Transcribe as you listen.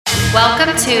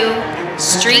Welcome to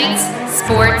Streets,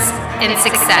 Sports, and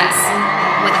Success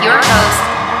with your hosts,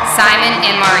 Simon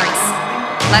and Maurice.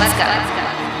 Let's go.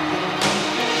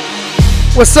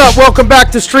 What's up? Welcome back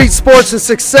to Streets, Sports, and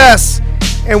Success.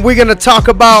 And we're going to talk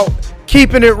about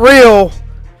keeping it real,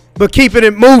 but keeping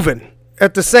it moving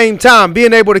at the same time.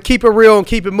 Being able to keep it real and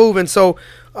keep it moving. So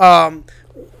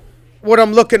what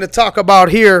I'm looking to talk about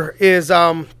here is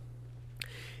the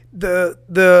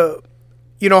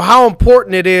you know, how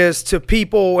important it is to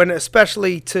people, and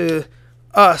especially to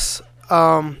us,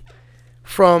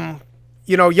 from,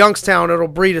 you know, Youngstown. It'll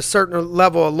breed a certain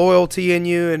level of loyalty in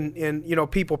you, and you know,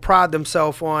 people pride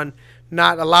themselves on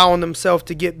not allowing themselves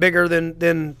to get bigger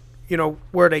than you know,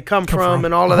 where they come from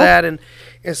and all of that. And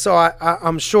so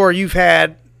I'm sure you've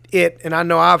had it, and I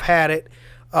know I've had it,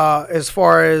 as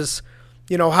far as,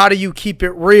 you know, how do you keep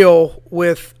it real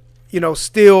with, you know,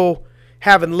 still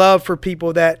having love for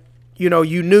people that, you know,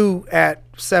 you knew at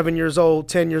 7 years old,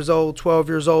 10 years old, 12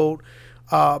 years old,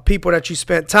 people that you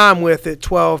spent time with at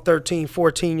 12, 13,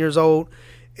 14 years old,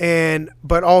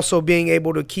 but also being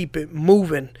able to keep it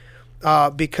moving,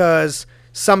 because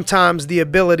sometimes the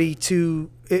ability to,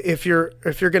 if you're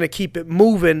going to keep it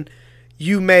moving,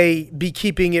 you may be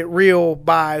keeping it real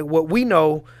by what we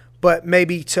know, but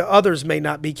maybe to others may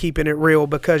not be keeping it real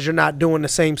because you're not doing the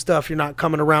same stuff. You're not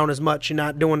coming around as much. You're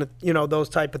not doing, you know, those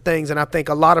type of things. And I think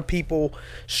a lot of people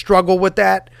struggle with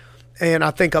that. And I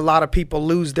think a lot of people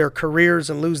lose their careers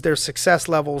and lose their success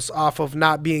levels off of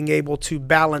not being able to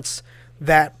balance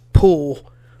that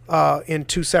pull in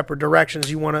two separate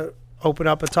directions. You want to open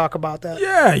up and talk about that?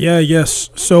 Yes.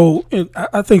 So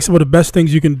I think some of the best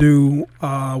things you can do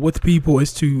with people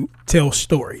is to tell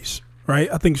stories. Right.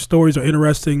 I think stories are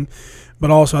interesting,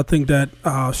 but also I think that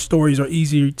stories are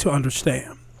easy to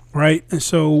understand. Right. And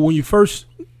so when you first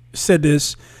said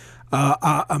this,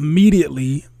 I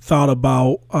immediately thought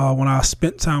about when I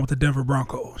spent time with the Denver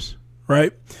Broncos.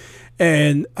 Right.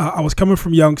 And I was coming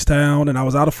from Youngstown, and I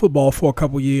was out of football for a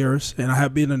couple years, and I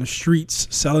had been in the streets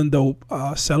selling dope,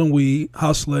 selling weed,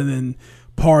 hustling and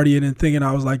partying and thinking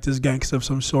I was like this gangster of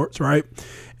some sorts. Right.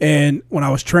 And when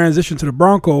I was transitioned to the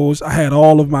Broncos, I had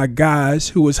all of my guys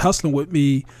who was hustling with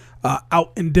me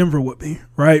out in Denver with me,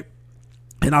 right?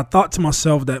 And I thought to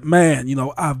myself that, man, you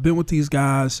know, I've been with these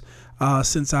guys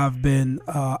since I've been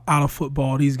out of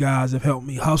football. These guys have helped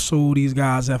me hustle. These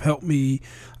guys have helped me,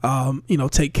 you know,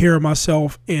 take care of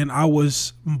myself. And I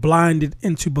was blinded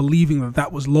into believing that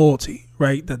that was loyalty,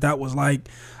 right? That was like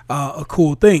a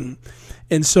cool thing.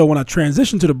 And so when I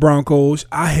transitioned to the Broncos,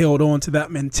 I held on to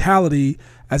that mentality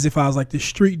as if I was like this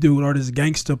street dude or this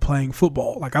gangster playing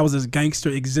football. Like I was this gangster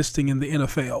existing in the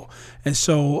NFL. And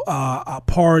so I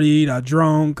partied, I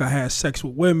drunk, I had sex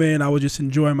with women. I was just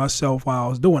enjoying myself while I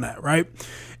was doing that, right?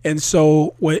 And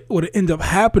so what would end up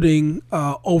happening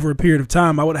over a period of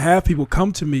time, I would have people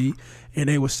come to me and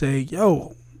they would say,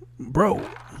 yo, bro,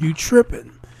 you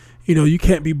tripping. You know, you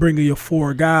can't be bringing your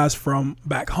 4 guys from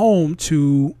back home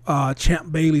to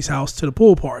Champ Bailey's house to the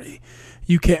pool party.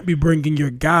 You can't be bringing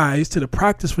your guys to the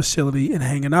practice facility and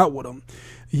hanging out with them.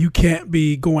 You can't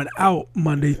be going out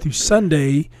Monday through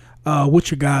Sunday with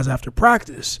your guys after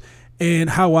practice. And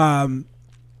how I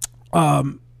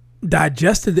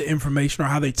digested the information, or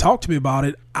how they talked to me about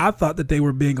it, I thought that they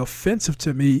were being offensive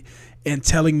to me and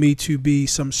telling me to be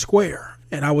some square.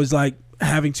 And I was like,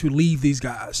 having to leave these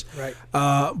guys. Right.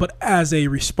 But as a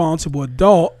responsible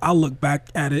adult, I look back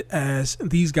at it as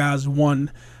these guys,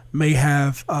 one, may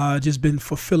have just been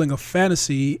fulfilling a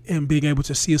fantasy and being able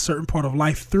to see a certain part of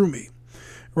life through me,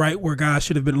 right? Where guys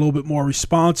should have been a little bit more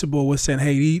responsible with saying,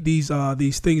 hey,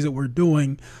 these things that we're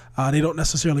doing, they don't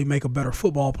necessarily make a better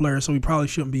football player, so we probably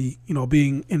shouldn't be, you know,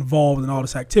 being involved in all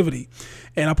this activity.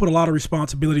 And I put a lot of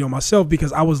responsibility on myself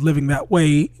because I was living that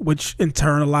way, which in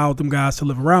turn allowed them guys to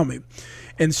live around me.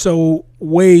 And so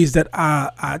ways that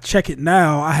I check it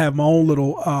now, I have my own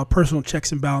little personal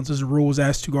checks and balances and rules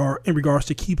as to in regards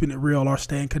to keeping it real or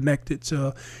staying connected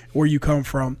to where you come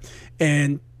from.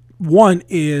 And one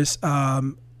is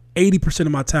 80%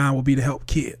 of my time will be to help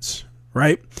kids,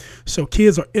 right? So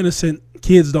kids are innocent.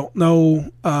 Kids don't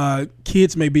know.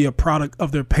 Kids may be a product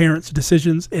of their parents'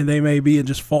 decisions, and they may be in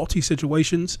just faulty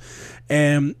situations,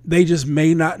 and they just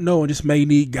may not know and just may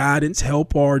need guidance,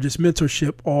 help, or just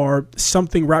mentorship or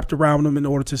something wrapped around them in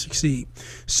order to succeed.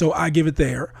 So I give it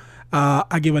there.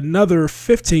 I give another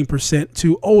 15%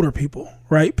 to older people,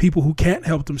 right? People who can't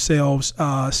help themselves,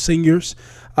 seniors,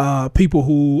 people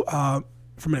who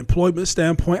from an employment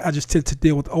standpoint, I just tend to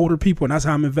deal with older people, and that's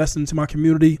how I'm investing into my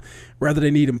community. Whether they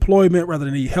need employment, whether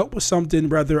they need help with something,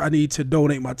 whether I need to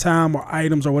donate my time or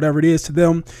items or whatever it is to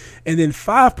them. And then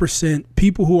 5%,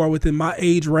 people who are within my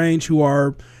age range who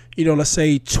are, let's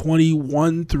say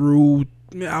 21 through,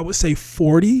 I would say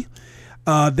 40,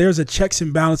 there's a checks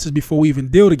and balances before we even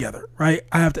deal together, right?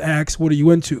 I have to ask, what are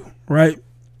you into, right?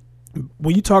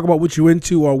 When you talk about what you're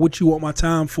into or what you want my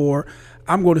time for,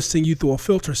 I'm going to send you through a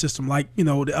filter system. Like,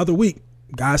 the other week,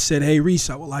 guy said, hey, Reese,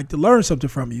 I would like to learn something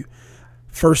from you.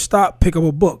 First stop, pick up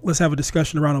a book. Let's have a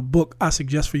discussion around a book I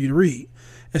suggest for you to read.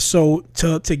 And so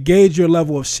to gauge your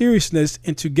level of seriousness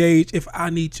and to gauge if I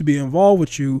need to be involved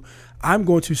with you, I'm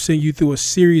going to send you through a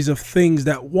series of things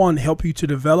that, one, help you to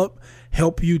develop,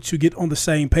 help you to get on the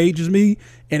same page as me,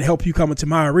 and help you come into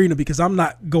my arena, because I'm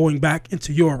not going back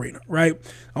into your arena, right?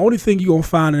 The only thing you're going to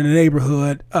find in the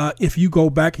neighborhood, if you go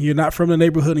back and you're not from the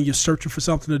neighborhood and you're searching for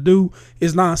something to do,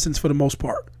 is nonsense for the most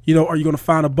part. Are you going to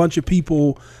find a bunch of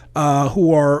people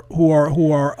who are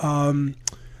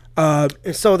and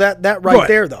so that right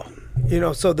there, though,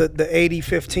 so the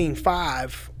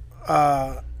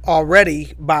 80-15-5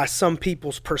 already, by some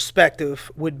people's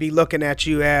perspective, would be looking at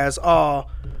you as, oh,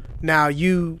 now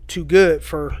you too good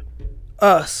for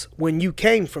us when you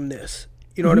came from this.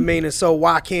 You know what I mean? And so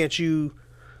why can't you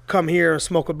come here and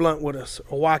smoke a blunt with us?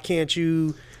 Or why can't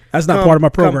you? That's not part of my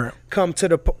program. Come to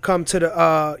the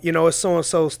it's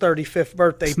so-and-so's 35th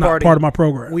birthday it's party. Not part of my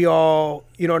program. We all,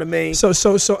 you know what I mean? So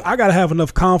I got to have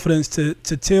enough confidence to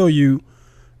tell you,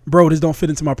 bro, this don't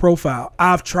fit into my profile.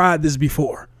 I've tried this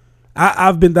before.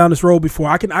 I've been down this road before.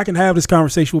 I can have this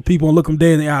conversation with people and look them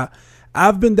dead in the eye.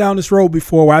 I've been down this road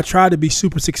before where I tried to be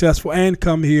super successful and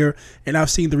come here, and I've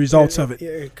seen the results of it.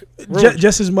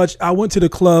 Just as much, I went to the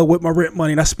club with my rent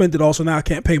money and I spent it all, so now I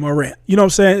can't pay my rent. You know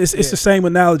what I'm saying? It's the same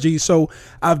analogy. So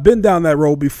I've been down that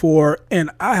road before, and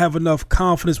I have enough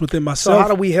confidence within myself. So how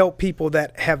do we help people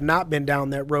that have not been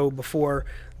down that road before,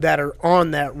 that are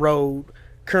on that road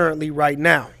currently right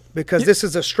now? Because this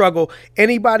is a struggle.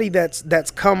 Anybody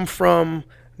that's come from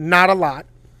not a lot,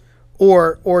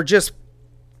 or just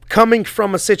coming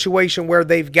from a situation where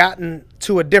they've gotten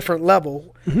to a different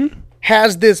level,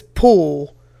 has this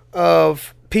pull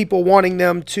of people wanting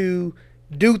them to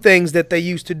do things that they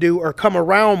used to do or come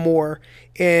around more,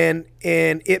 and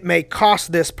it may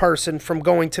cost this person from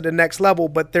going to the next level,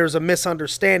 but there's a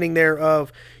misunderstanding there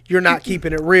of you're not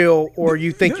keeping it real, or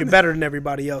you think you're better than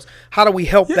everybody else. How do we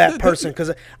help that person?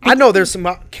 Because I know there's some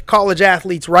college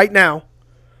athletes right now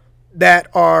that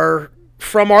are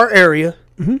from our area,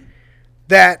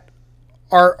 that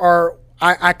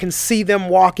I can see them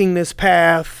walking this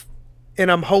path, and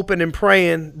I'm hoping and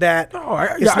praying that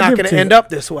it's not going to end up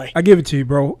this way. I give it to you,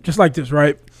 bro. Just like this,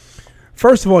 right?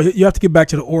 First of all, you have to get back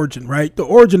to the origin, right? The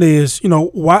origin is,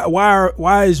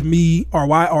 why is me, or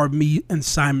why are me and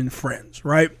Simon friends,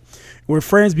 right? We're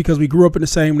friends because we grew up in the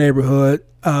same neighborhood,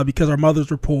 because our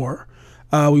mothers were poor.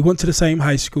 We went to the same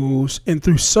high schools, and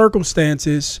through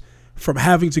circumstances, from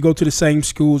having to go to the same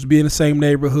schools, be in the same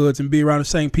neighborhoods, and be around the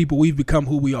same people, we've become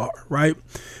who we are, right?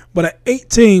 But at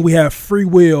 18, we have free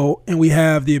will, and we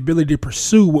have the ability to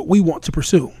pursue what we want to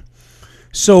pursue.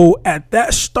 So at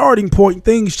that starting point,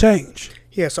 things change.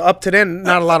 Yeah, so up to then,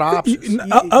 not a lot of options.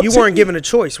 You weren't given a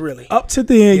choice, really. Up to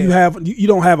then, you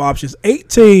don't have options.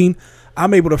 18,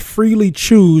 I'm able to freely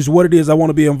choose what it is I want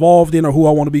to be involved in or who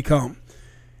I want to become.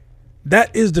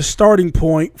 That is the starting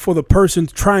point for the person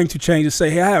trying to change, to say,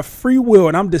 hey, I have free will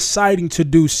and I'm deciding to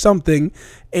do something,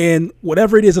 and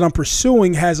whatever it is that I'm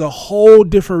pursuing has a whole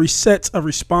different set of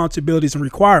responsibilities and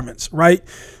requirements, right?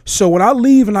 So when I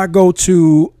leave and I go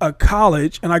to a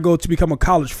college and I go to become a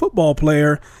college football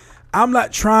player, I'm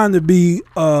not trying to be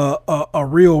a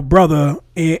real brother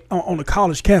on a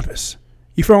college campus.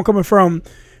 You feel where I'm coming from?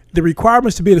 The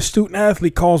requirements to be a student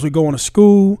athlete calls with going to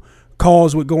school,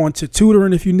 calls with going to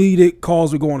tutoring if you need it,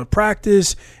 calls with going to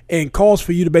practice, and calls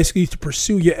for you to basically to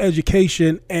pursue your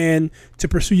education and to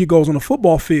pursue your goals on the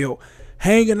football field.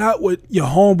 Hanging out with your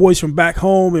homeboys from back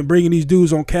home and bringing these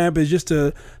dudes on campus just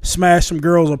to smash some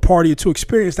girls or party or to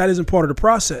experience, that isn't part of the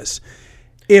process.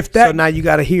 So now you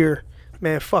got to hear,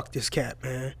 man, fuck this cat,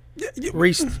 man.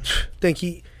 Reese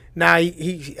think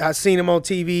I seen him on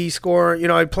TV scoring,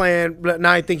 he playing, but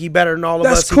now I think he better than all of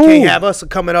us. Cool. He can't have us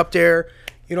coming up there.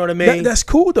 You know what I mean? That's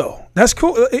cool, though. That's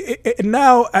cool.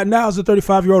 Now as a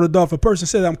 35-year-old adult, if a person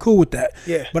says I'm cool with that.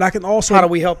 Yeah. But I can also. How do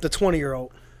we help the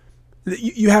 20-year-old?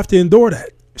 You have to endure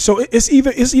that. So it's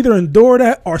either endure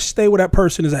that or stay where that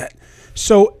person is at.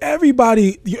 So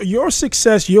everybody, your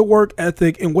success, your work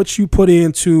ethic, and what you put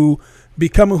into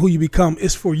becoming who you become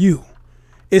is for you.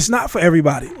 It's not for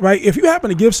everybody, right? If you happen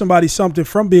to give somebody something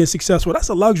from being successful, that's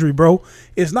a luxury, bro.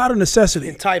 It's not a necessity.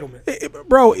 Entitlement.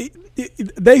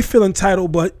 They feel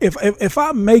entitled, but if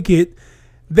I make it,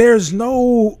 there's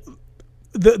no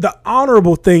the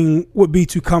honorable thing would be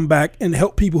to come back and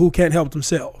help people who can't help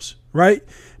themselves, right?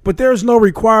 But there's no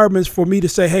requirements for me to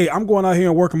say, hey, I'm going out here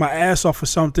and working my ass off for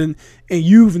something and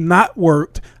you've not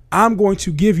worked. I'm going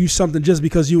to give you something just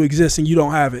because you exist and you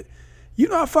don't have it. You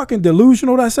know how fucking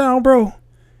delusional that sound, bro?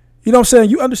 You know what I'm saying?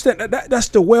 You understand that's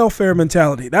the welfare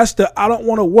mentality. That's the I don't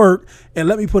want to work and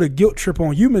let me put a guilt trip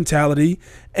on you mentality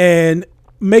and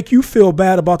make you feel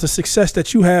bad about the success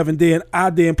that you have, and then I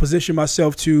position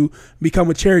myself to become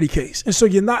a charity case. And so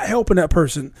you're not helping that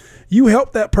person. You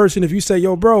help that person if you say,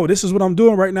 yo, bro, this is what I'm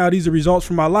doing right now. These are results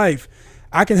from my life.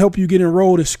 I can help you get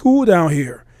enrolled in school down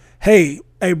here. Hey,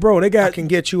 bro, I can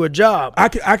get you a job. I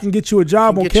can get you a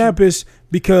job on campus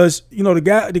because, you know,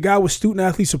 the guy with student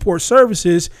athlete support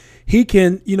services, he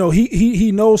can, you know,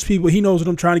 he knows people. He knows what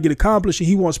I'm trying to get accomplished, and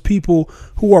he wants people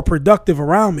who are productive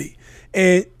around me.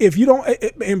 And if you don't,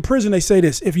 in prison, they say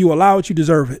this, if you allow it, you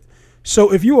deserve it.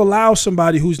 So if you allow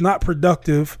somebody who's not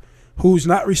productive, who's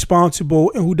not responsible,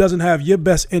 and who doesn't have your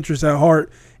best interest at heart,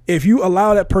 if you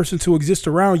allow that person to exist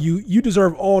around you, you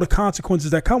deserve all the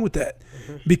consequences that come with that,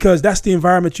 because that's the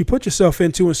environment you put yourself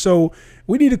into. And so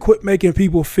we need to quit making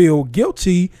people feel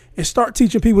guilty and start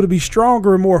teaching people to be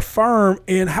stronger and more firm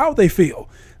in how they feel.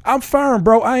 I'm firm,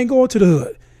 bro. I ain't going to the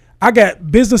hood. I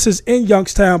got businesses in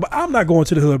Youngstown, but I'm not going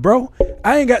to the hood, bro.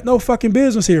 I ain't got no fucking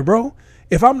business here, bro.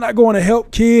 If I'm not going to help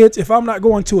kids, if I'm not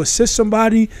going to assist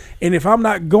somebody, and if I'm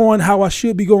not going how I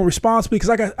should be going responsibly,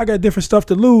 because I got different stuff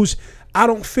to lose, I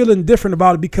don't feel indifferent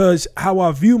about it, because how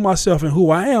I view myself and who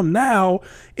I am now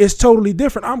is totally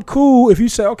different. I'm cool if you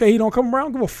say, okay, he don't come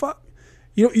around, give a fuck.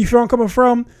 You know, if you don't coming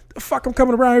from, the fuck I'm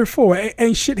coming around here for?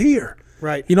 Ain't shit here.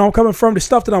 Right. You know, I'm coming from the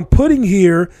stuff that I'm putting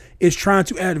here is trying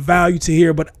to add value to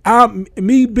here. But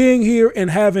me being here and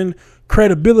having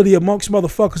credibility amongst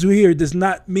motherfuckers who are here does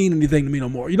not mean anything to me no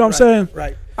more. You know what I'm saying?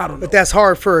 Right. I don't know. But that's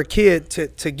hard for a kid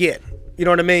to get. You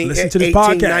know what I mean? Listen to this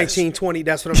 18, podcast. 19, 20,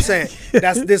 that's what I'm saying.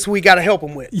 That's this we got to help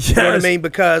them with. Yes. You know what I mean?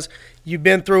 Because you've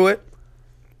been through it.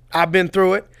 I've been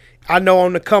through it. I know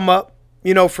on the come up.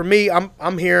 You know, for me,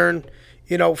 I'm hearing,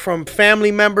 you know, from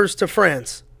family members to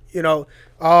friends, you know,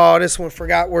 oh, this one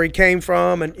forgot where he came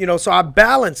from. And, you know, so I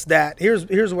balance that.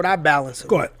 Here's what I balance.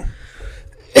 Go ahead.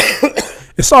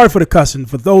 And sorry for the cussing.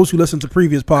 For those who listened to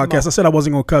previous podcasts, I said I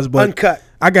wasn't going to cuss, but uncut.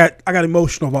 I got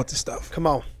emotional about this stuff. Come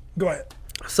on. Go ahead.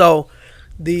 So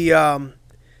the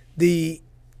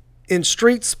in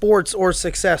street sports or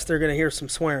success, they're going to hear some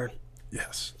swearing.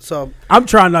 Yes. So I'm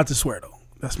trying not to swear, though.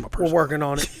 That's my personal. We're working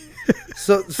on it.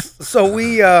 So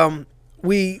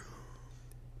we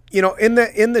you know, in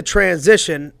the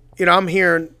transition, you know, I'm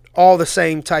hearing all the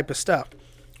same type of stuff.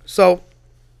 So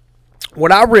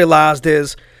what I realized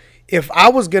is if I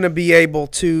was going to be able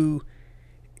to,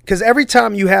 because every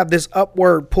time you have this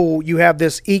upward pull, you have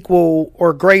this equal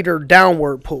or greater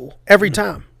downward pull every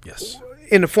time. Yes.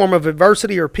 In the form of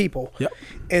adversity or people. Yep.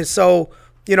 And so,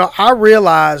 you know, I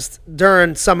realized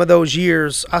during some of those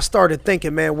years, I started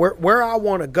thinking, man, where I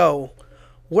want to go,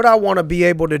 what I want to be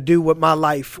able to do with my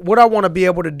life, what I want to be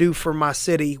able to do for my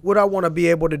city, what I want to be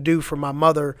able to do for my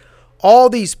mother, all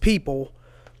these people,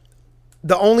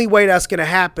 the only way that's going to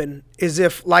happen is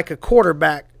if, like a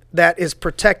quarterback that is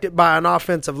protected by an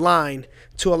offensive line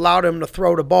to allow them to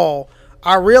throw the ball.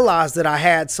 I realized that I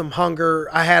had some hunger.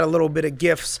 I had a little bit of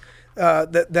gifts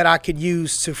that I could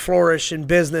use to flourish in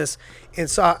business. And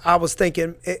so I was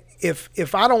thinking,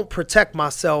 if I don't protect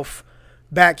myself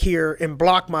back here and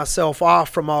block myself off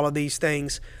from all of these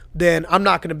things, then I'm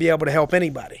not going to be able to help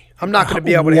anybody. I'm not going to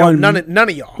be able to help none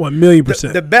of y'all.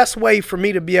 1,000,000%. The best way for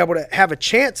me to be able to have a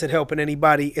chance at helping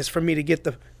anybody is for me to get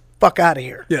the fuck out of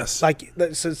here. Yes. Like,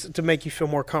 to make you feel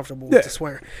more comfortable with the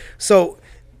swearing. So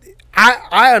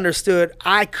I understood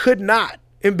I could not.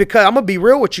 And because I'm going to be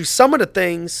real with you, some of the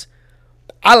things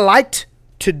I liked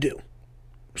to do.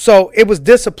 So it was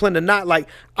discipline to not like.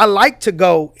 I like to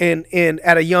go and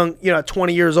at a young,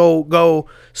 20 years old, go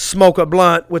smoke a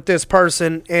blunt with this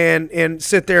person and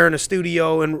sit there in a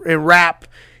studio and rap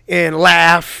and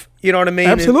laugh. You know what I mean?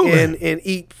 Absolutely. And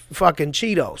eat fucking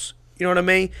Cheetos. You know what I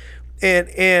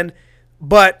mean?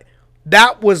 But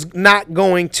that was not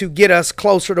going to get us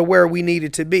closer to where we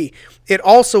needed to be. It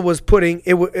also was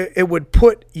it would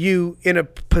put you in a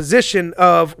position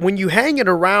of, when you hanging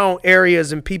around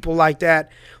areas and people like that,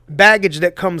 baggage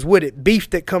that comes with it, beef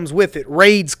that comes with it,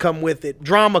 raids come with it,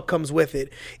 drama comes with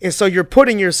it. And so you're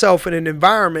putting yourself in an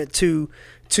environment to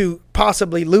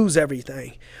possibly lose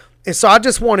everything. And so I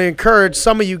just want to encourage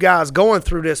some of you guys going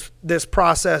through this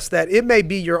process that it may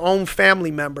be your own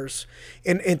family members.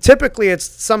 And typically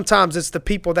sometimes it's the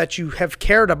people that you have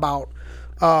cared about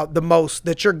the most,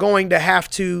 that you're going to have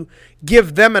to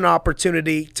give them an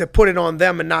opportunity to put it on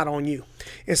them and not on you.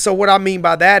 And so what I mean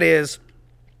by that is,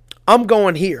 I'm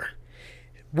going here.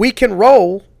 We can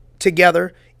roll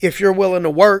together, if you're willing to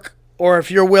work, or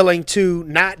if you're willing to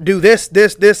not do this,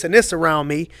 and this around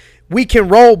me, we can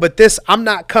roll. But I'm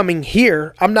not coming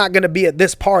here. I'm not going to be at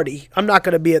this party. I'm not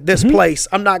going to be at this place.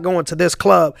 I'm not going to this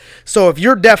club. So if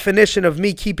your definition of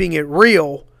me keeping it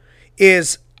real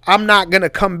is I'm not going to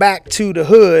come back to the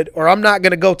hood, or I'm not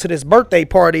going to go to this birthday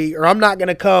party, or I'm not going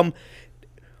to come,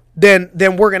 then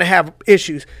we're going to have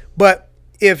issues. But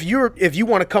if you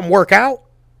want to come work out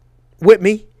with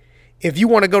me, if you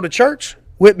want to go to church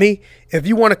with me, if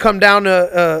you want to come down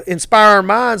to Inspiring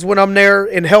Minds when I'm there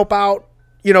and help out,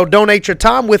 donate your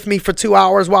time with me for 2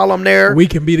 hours while I'm there. We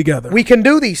can be together. We can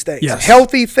do these things. Yes.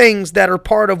 Healthy things that are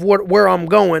part of where I'm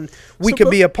going, we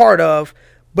can be a part of.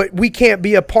 But we can't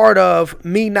be a part of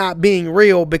me not being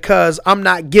real because I'm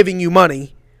not giving you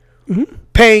money,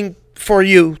 paying for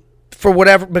you for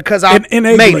whatever, because I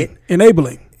made it.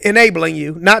 Enabling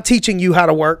you, not teaching you how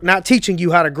to work, not teaching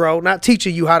you how to grow, not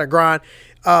teaching you how to grind.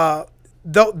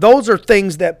 Those are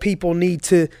things that people need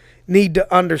to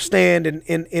understand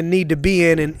and need to be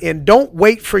in. And don't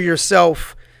wait for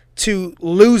yourself to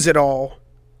lose it all,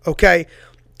 okay?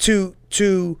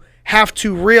 To have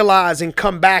to realize and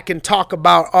come back and talk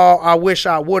about, oh, I wish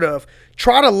I would have.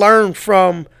 Try to learn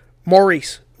from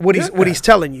Maurice, what he's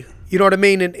telling you. You know what I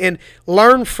mean? And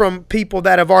learn from people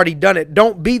that have already done it.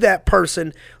 Don't be that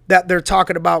person that they're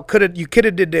talking about. You could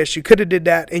have did this, you could have did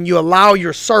that, and you allow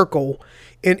your circle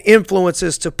and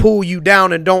influences to pull you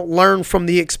down, and don't learn from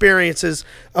the experiences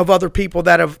of other people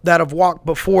that have walked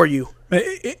before you.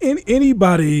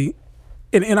 Anybody,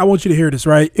 and I want you to hear this,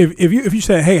 right? If you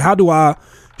say, hey, how do I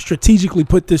strategically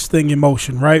put this thing in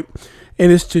motion, right?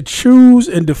 And it's to choose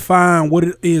and define what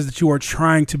it is that you are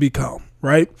trying to become,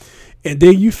 right? And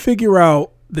then you figure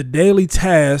out the daily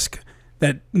task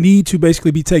that need to basically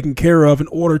be taken care of in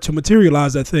order to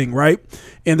materialize that thing, right?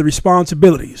 And the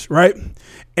responsibilities, right?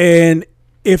 And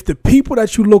if the people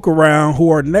that you look around who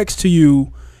are next to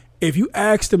you, if you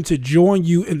ask them to join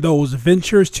you in those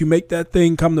ventures to make that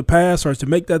thing come to pass, or to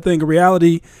make that thing a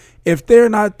reality, if they're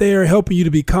not there helping you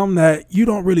to become that, you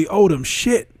don't really owe them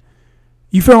shit.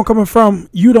 You feel where I'm coming from?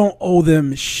 You don't owe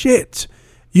them shit.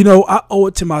 I owe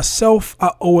it to myself.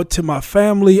 I owe it to my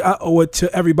family. I owe it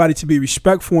to everybody to be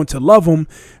respectful and to love them.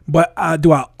 But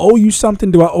do I owe you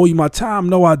something? Do I owe you my time?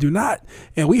 No, I do not.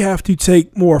 And we have to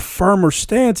take more firmer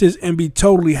stances and be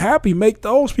totally happy. Make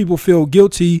those people feel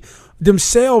guilty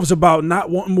themselves about not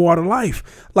wanting more out of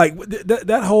life. Like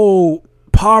that whole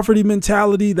poverty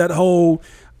mentality, that whole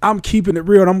I'm keeping it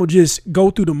real and I'm going to just go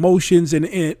through the motions and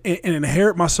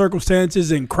inherit my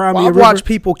circumstances and cry me a river. I've watched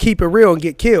people keep it real and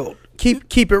get killed.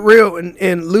 Keep it real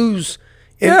and lose.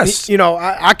 And, yes.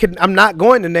 I'm not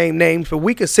going to name names, but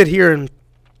we could sit here and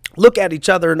look at each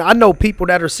other. And I know people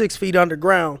that are 6 feet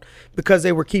underground because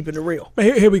they were keeping it real.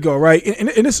 Here we go. Right. And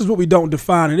this is what we don't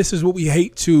define. And this is what we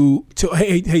hate to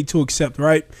accept.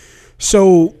 Right.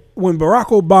 So when Barack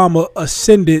Obama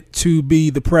ascended to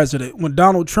be the president, when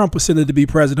Donald Trump ascended to be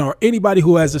president, or anybody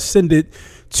who has ascended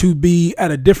to be at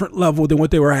a different level than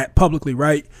what they were at publicly,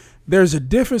 right? There's a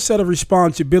different set of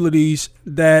responsibilities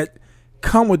that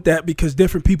come with that because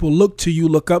different people look to you,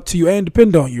 look up to you, and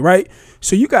depend on you, right?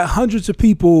 So you got hundreds of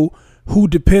people who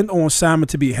depend on Simon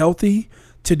to be healthy,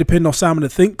 to depend on Simon to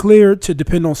think clear, to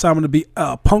depend on Simon to be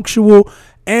punctual,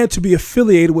 and to be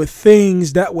affiliated with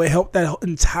things that will help that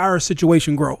entire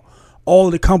situation grow. All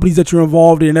of the companies that you're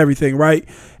involved in and everything, right?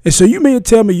 And so you mean to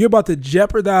tell me you're about to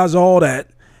jeopardize all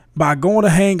that by going to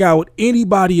hang out with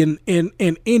anybody in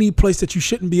any place that you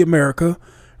shouldn't be America,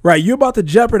 right? You're about to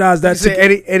jeopardize that.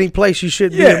 Any place you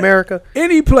shouldn't be America?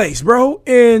 Any place, bro.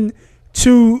 And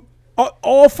to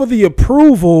all for the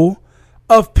approval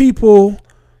of people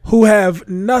who have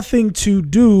nothing to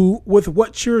do with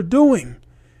what you're doing.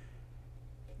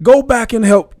 Go back and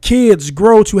help kids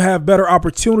grow to have better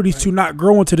opportunities to not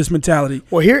grow into this mentality.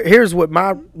 Well, here's what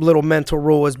my little mental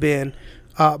rule has been.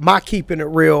 My keeping it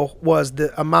real was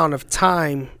the amount of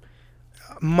time,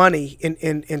 money,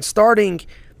 in starting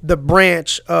the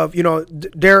branch of,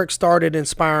 Derek started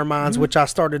Inspiring Minds, which I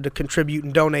started to contribute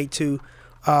and donate to.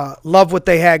 Love what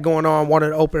they had going on, wanted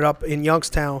to open it up in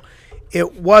Youngstown.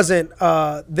 It wasn't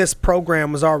this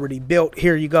program was already built.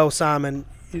 Here you go, Simon.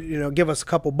 Give us a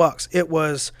couple bucks. It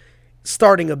was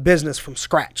starting a business from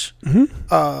scratch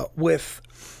with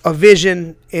a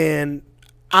vision and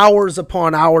hours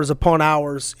upon hours upon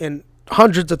hours and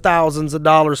hundreds of thousands of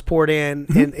dollars poured in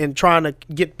and trying to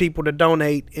get people to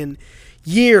donate and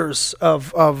years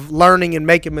of learning and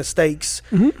making mistakes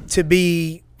to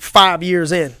be 5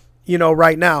 years in,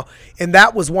 right now. And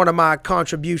that was one of my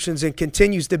contributions and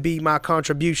continues to be my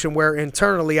contribution where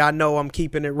internally I know I'm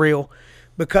keeping it real.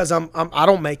 Because I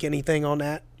don't make anything on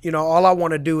that. all I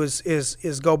want to do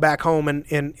is go back home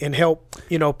and help,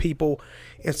 people.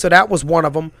 And so that was one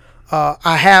of them.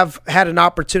 I have had an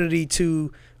opportunity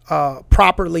to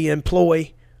properly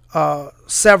employ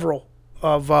several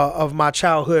of my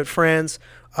childhood friends.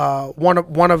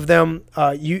 One of them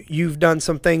you've done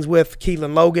some things with,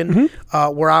 Keelan Logan,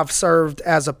 where I've served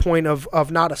as a point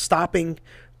of not a stopping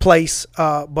place,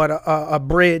 but a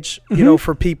bridge,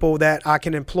 for people that I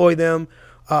can employ them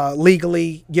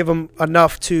legally, give them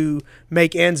enough to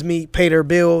make ends meet, pay their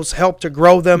bills, help to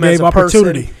grow them as a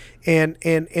person,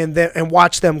 and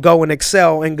watch them go and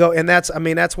excel and go. And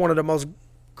that's one of the most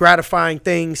gratifying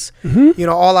things.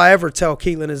 All I ever tell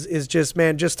Keelan is just,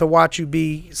 man, just to watch you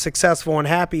be successful and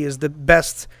happy is the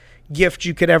best gift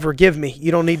you could ever give me.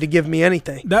 You don't need to give me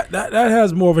anything. That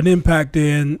has more of an impact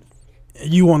than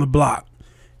you on the block.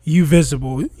 You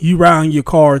visible. You round your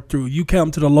car through. You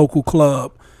come to the local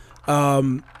club.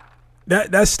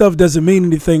 That stuff doesn't mean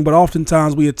anything, but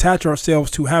oftentimes we attach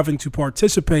ourselves to having to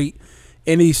participate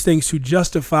in these things to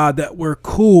justify that we're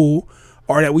cool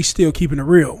or that we still keeping it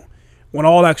real. When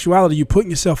all actuality, you're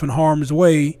putting yourself in harm's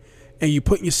way and you're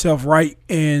putting yourself right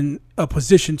in a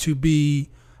position to be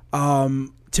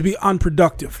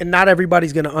unproductive. And not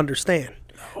everybody's going to understand.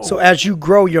 So as you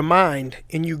grow your mind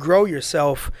and you grow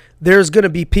yourself, there's going to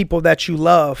be people that you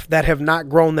love that have not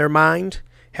grown their mind,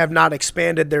 have not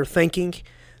expanded their thinking,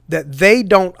 that they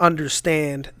don't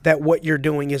understand that what you're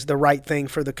doing is the right thing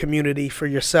for the community, for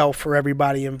yourself, for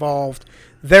everybody involved.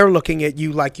 They're looking at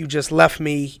you like you just left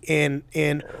me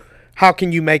and how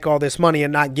can you make all this money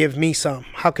and not give me some?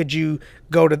 How could you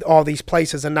go to all these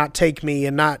places and not take me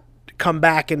and not come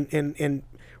back and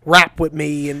rap with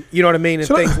me and you know what I mean, and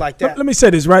so things like that. Let me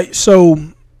say this, right? So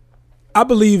I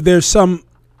believe there's some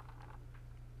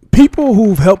people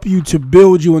who've helped you to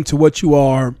build you into what you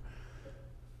are.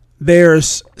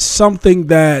 There's something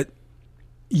that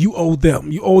you owe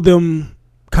them. You owe them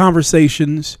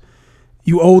conversations.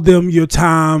 You owe them your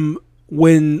time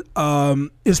when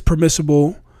it's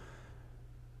permissible.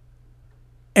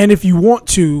 And if you want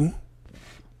to,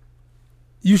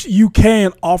 you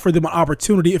can offer them an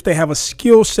opportunity if they have a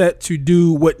skill set to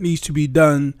do what needs to be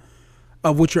done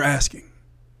of what you're asking.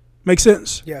 Make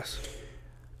sense? Yes.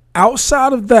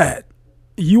 Outside of that,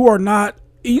 you are not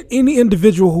any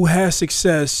individual who has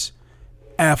success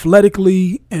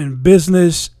athletically and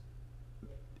business.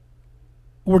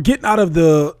 We're getting out of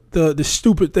the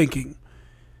stupid thinking.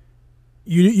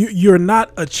 You're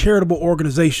not a charitable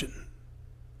organization.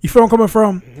 You feel where I'm coming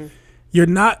from? Mm-hmm. You're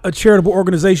not a charitable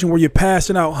organization where you're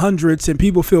passing out hundreds and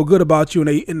people feel good about you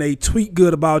and they tweet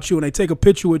good about you and they take a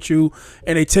picture with you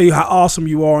and they tell you how awesome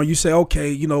you are and you say,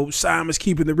 okay, Simon's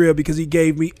keeping it real because he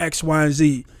gave me X, Y, and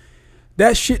Z.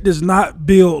 That shit does not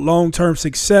build long-term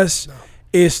success. No.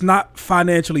 It's not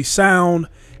financially sound.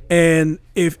 And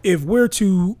if we're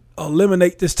to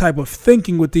eliminate this type of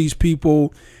thinking with these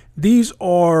people, these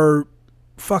are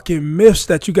fucking myths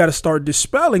that you got to start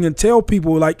dispelling and tell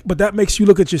people but that makes you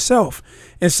look at yourself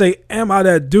and say, am I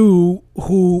that dude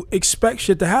who expects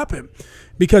shit to happen?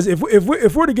 Because if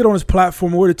we're to get on this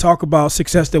platform, we're to talk about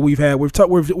success that we've had, we're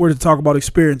to talk about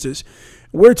experiences,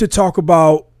 we're to talk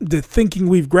about the thinking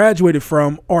we've graduated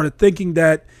from or the thinking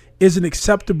that isn't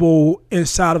acceptable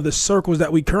inside of the circles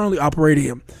that we currently operate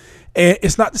in. And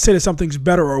it's not to say that something's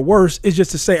better or worse. It's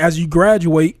just to say as you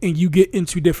graduate and you get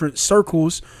into different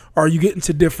circles or you get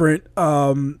into different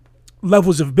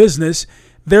levels of business,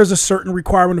 there's a certain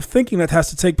requirement of thinking that has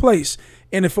to take place.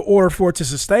 And if in order for it to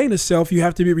sustain itself, you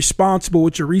have to be responsible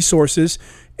with your resources.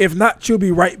 If not, you'll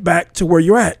be right back to where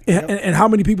you're at. Yep. And how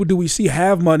many people do we see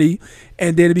have money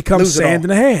and then it becomes sand in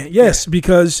the hand? Yes, yeah.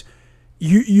 Because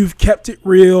you've kept it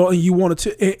real and you wanted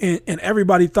to, and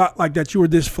everybody thought like that you were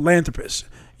this philanthropist.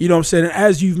 You know what I'm saying? And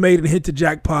as you've made and hit the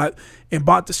jackpot and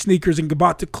bought the sneakers and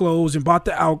bought the clothes and bought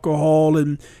the alcohol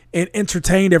and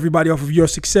entertained everybody off of your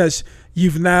success,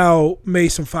 you've now made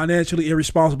some financially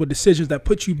irresponsible decisions that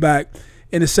put you back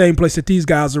in the same place that these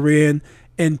guys are in,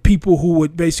 and people who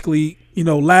would basically,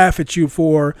 laugh at you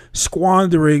for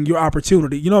squandering your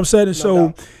opportunity. You know what I'm saying? And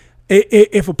so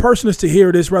if a person is to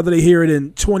hear this, whether they hear it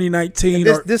in 2019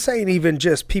 this ain't even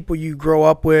just people you grow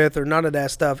up with or none of that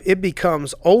stuff. It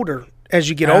becomes older as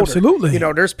you get older. Absolutely.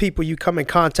 There's people you come in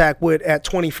contact with at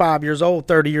 25 years old,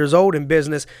 30 years old in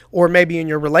business, or maybe in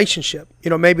your relationship.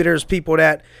 Maybe there's people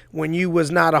that when you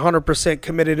was not 100%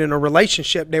 committed in a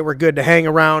relationship, they were good to hang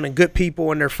around and good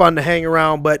people and they're fun to hang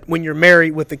around. But when you're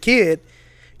married with a kid,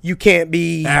 you can't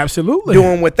be absolutely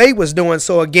doing what they was doing.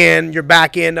 So again, you're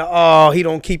back into, he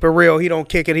don't keep it real. He don't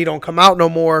kick it. He don't come out no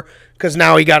more because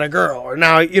now he got a girl or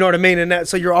now, you know what I mean? And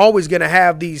so you're always going to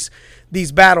have these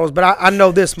these battles, but I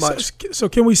know this much. So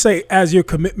can we say as your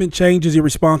commitment changes, your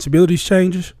responsibilities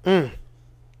changes?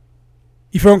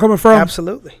 You feel where I'm coming from?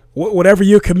 Absolutely. Whatever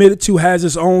you're committed to has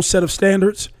its own set of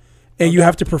standards, and you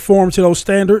have to perform to those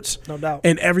standards. No doubt.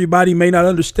 And everybody may not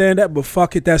understand that, but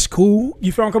fuck it, that's cool.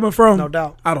 You feel where I'm coming from? No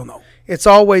doubt. I don't know. It's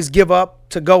always give up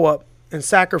to go up and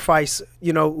sacrifice,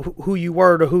 who you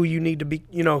were to who you need to be,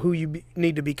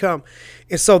 need to become.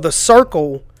 And so the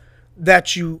circle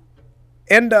that you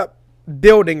end up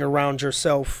building around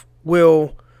yourself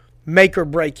will make or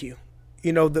break you.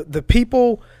 The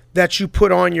people that you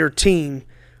put on your team,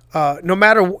 no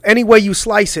matter any way you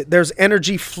slice it, there's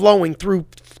energy flowing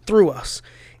through us.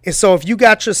 And so if you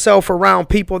got yourself around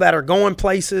people that are going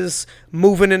places,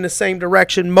 moving in the same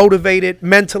direction, motivated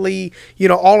mentally,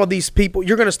 all of these people,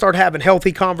 you're going to start having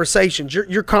healthy conversations.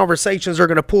 Your conversations are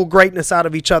going to pull greatness out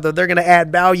of each other. They're going to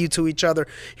add value to each other.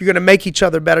 You're going to make each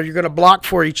other better. You're going to block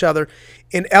for each other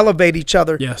and elevate each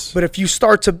other. Yes. But if you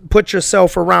start to put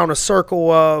yourself around a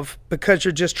circle of, because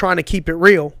you're just trying to keep it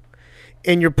real,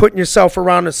 and you're putting yourself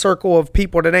around a circle of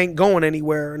people that ain't going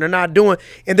anywhere and they're not doing,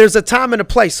 and there's a time and a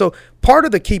place. So part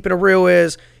of the keeping it real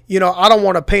is, I don't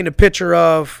want to paint a picture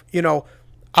of,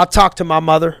 I talk to my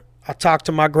mother, I talk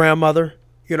to my grandmother,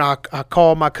 I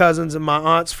call my cousins and my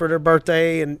aunts for their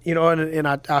birthday, and, and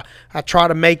I try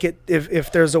to make it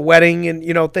if there's a wedding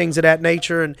and, things of that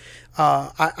nature. And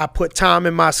I put time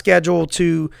in my schedule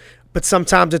but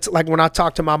sometimes it's like when I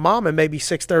talk to my mom, it may be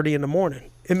 6:30 in the morning.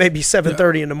 It may be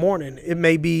 7:30 in the morning. It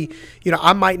may be,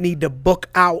 I might need to book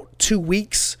out 2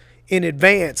 weeks in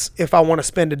advance if I want to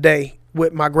spend a day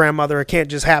with my grandmother. It can't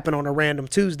just happen on a random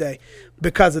Tuesday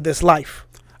because of this life.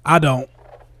 I don't.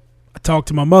 I talk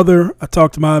to my mother. I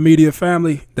talk to my immediate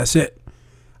family. That's it.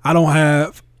 I don't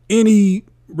have any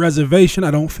reservation.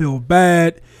 I don't feel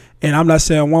bad. And I'm not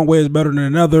saying one way is better than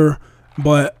another,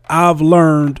 but I've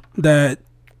learned that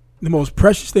the most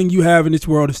precious thing you have in this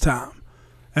world is time.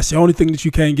 That's the only thing that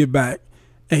you can't get back.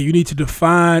 And you need to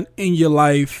define in your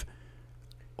life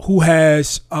who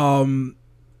has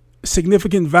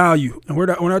significant value. And we're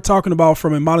not talking about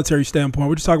from a monetary standpoint.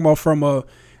 We're just talking about from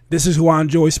this is who I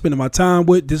enjoy spending my time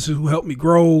with. This is who helped me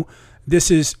grow. This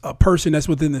is a person that's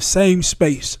within the same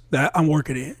space that I'm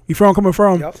working in. You feel where I'm coming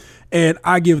from? Yep. And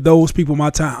I give those people my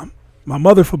time. My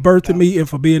mother for birthing me and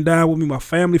for being down with me, my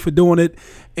family for doing it,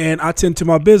 and I tend to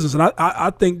my business. And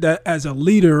I think that as a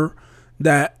leader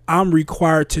that I'm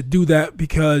required to do that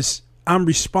because I'm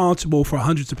responsible for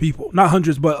hundreds of people. Not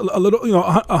hundreds, but a little,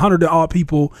 100 odd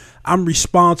people. I'm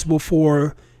responsible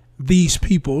for these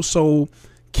people. So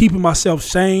keeping myself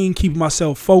sane, keeping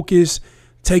myself focused,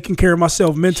 taking care of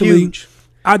myself mentally. Huge.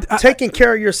 Taking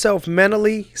care of yourself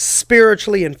mentally,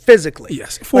 spiritually, and physically.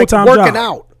 Yes, full-time like working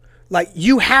job. out. Like,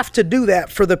 you have to do that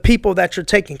for the people that you're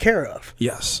taking care of.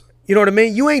 Yes. You know what I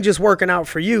mean? You ain't just working out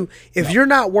for you. If you're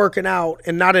not working out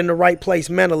and not in the right place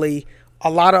mentally, a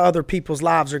lot of other people's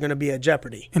lives are going to be at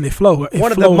jeopardy. And they flow.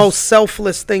 One of the most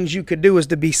selfless things you could do is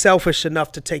to be selfish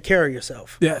enough to take care of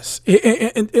yourself. Yes.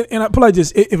 And I put like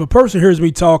this. If a person hears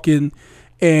me talking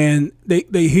and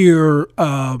they hear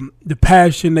the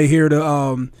passion, they hear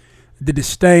the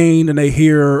disdain, and they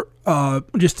hear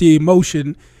just the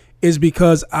emotion, is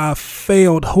because I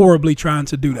failed horribly trying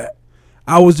to do that.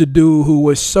 I was the dude who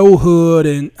was so hood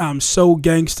and I'm so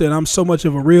gangster and I'm so much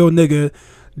of a real nigga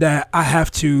that I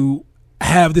have to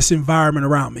have this environment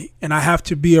around me and I have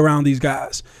to be around these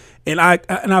guys. And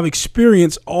I've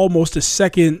experienced almost the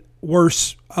second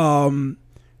worst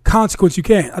consequence you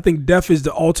can. I think death is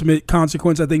the ultimate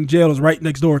consequence. I think jail is right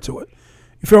next door to it.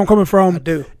 You feel where I'm coming from? I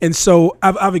do. And so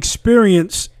I've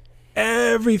experienced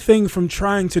everything from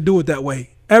trying to do it that way.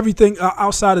 Everything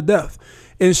outside of death.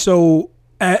 And so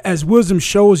as wisdom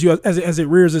shows you, as it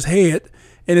rears its head,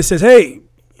 and it says, hey,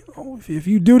 if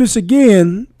you do this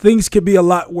again, things could be a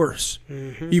lot worse.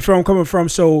 Mm-hmm. You feel where I'm coming from?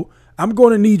 So I'm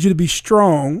going to need you to be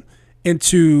strong and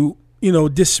to,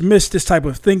 dismiss this type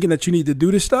of thinking that you need to do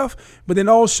this stuff. But then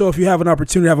also, if you have an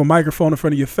opportunity to have a microphone in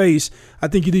front of your face, I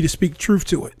think you need to speak truth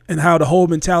to it and how the whole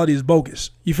mentality is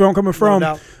bogus. You feel where I'm coming from?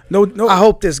 No. I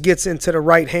hope this gets into the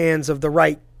right hands of the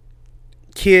right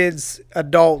kids,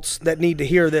 adults that need to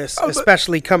hear this,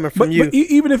 especially coming from you.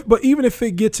 But even if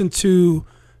it gets into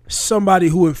somebody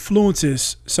who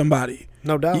influences somebody,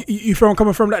 no doubt. You feel where I'm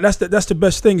coming from? That's the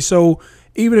best thing. So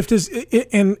even if this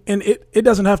it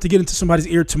doesn't have to get into somebody's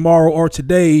ear tomorrow or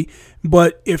today,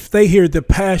 but if they hear the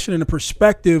passion and the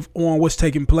perspective on what's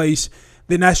taking place,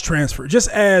 then that's transfer. Just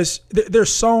as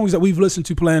there's songs that we've listened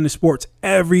to playing the sports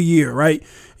every year, right?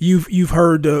 You've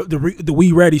heard the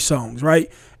We Ready songs,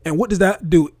 right? And what does that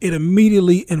do? It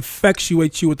immediately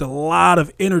infatuates you with a lot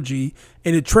of energy,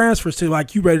 and it transfers to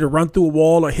like you ready to run through a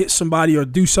wall or hit somebody or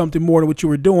do something more than what you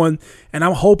were doing. And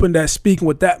I'm hoping that speaking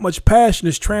with that much passion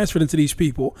is transferred into these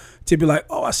people to be like,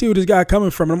 oh, I see where this guy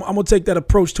coming from. And I'm going to take that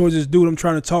approach towards this dude I'm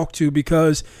trying to talk to,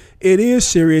 because it is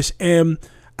serious. And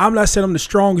I'm not saying I'm the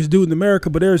strongest dude in America,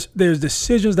 but there's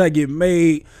decisions that get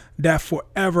made that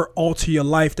forever alter your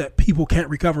life that people can't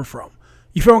recover from.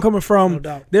 You feel where I'm coming from? No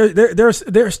doubt.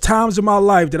 There's times in my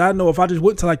life that I know if I just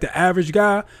went to like the average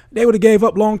guy, they would have gave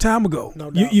up a long time ago.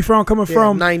 No doubt. You feel where I'm coming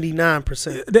from?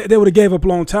 99%. They would have gave up a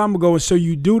long time ago, and so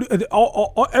you do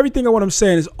everything of what I'm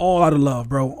saying is all out of love,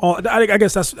 bro. I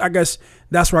guess that's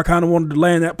where I kind of wanted to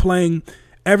land that plane.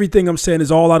 Everything I'm saying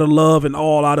is all out of love and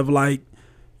all out of like,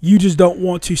 you just don't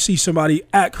want to see somebody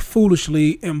act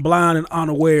foolishly and blind and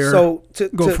unaware. So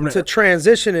to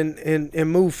transition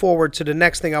and move forward to the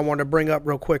next thing I want to bring up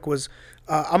real quick was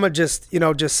I'm going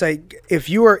to just say, if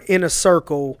you are in a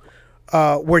circle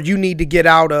where you need to get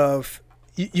out of,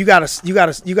 you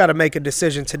gotta make a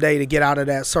decision today to get out of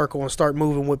that circle and start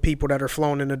moving with people that are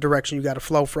flowing in the direction you got to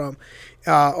flow from,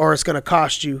 or it's going to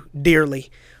cost you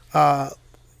dearly.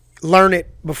 Learn it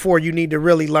before you need to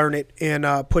really learn it, and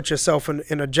put yourself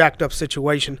in a jacked up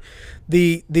situation.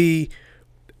 The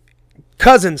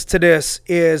cousins to this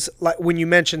is like when you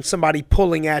mentioned somebody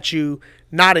pulling at you,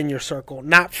 not in your circle,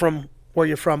 not from where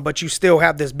you're from, but you still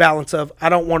have this balance of, I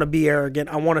don't want to be arrogant.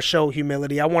 I want to show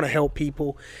humility. I want to help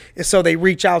people. And so they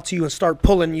reach out to you and start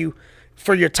pulling you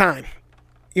for your time.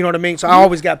 You know what I mean? So I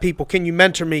always got people, can you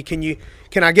mentor me? Can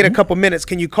I get a couple minutes?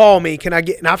 Can you call me?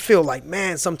 And I feel like,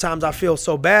 man, sometimes I feel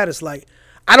so bad. It's like,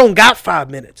 I don't got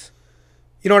 5 minutes.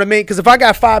 You know what I mean? Because if I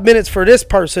got 5 minutes for this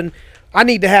person, I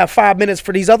need to have 5 minutes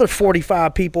for these other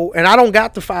 45 people. And I don't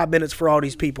got the 5 minutes for all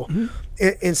these people. Mm-hmm.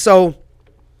 And so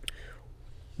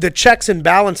the checks and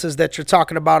balances that you're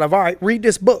talking about of, all right, read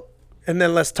this book and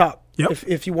then let's talk. Yep.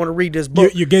 If you want to read this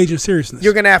book. You're gauging seriousness.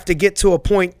 You're going to have to get to a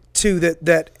point too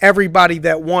that everybody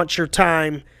that wants your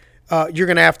time, you're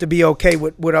going to have to be okay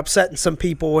with upsetting some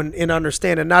people and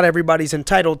understanding not everybody's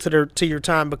entitled to your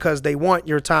time because they want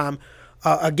your time,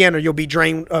 again, or you'll be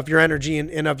drained of your energy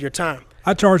and of your time.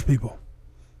 I charge people.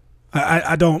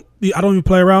 I don't even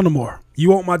play around no more. You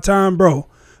want my time, bro?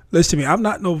 Listen to me. I'm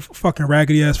not no fucking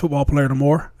raggedy ass football player no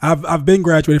more. I've been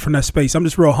graduated from that space. I'm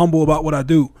just real humble about what I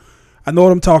do. I know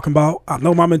what I'm talking about. I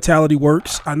know my mentality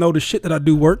works. I know the shit that I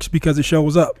do works because it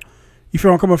shows up. You feel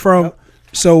where I'm coming from? Yep.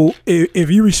 So if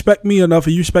you respect me enough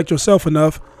and you respect yourself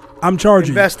enough, I'm charging.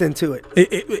 Invest into it.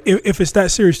 If it's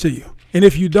that serious to you. And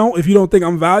if you don't think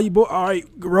I'm valuable, all right,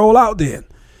 roll out then.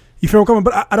 You feel where I'm coming?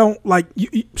 But I don't like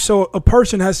you. So a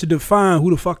person has to define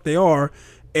who the fuck they are,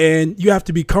 and you have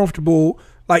to be comfortable.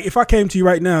 Like if I came to you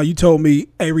right now, you told me,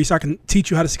 hey, Reese, I can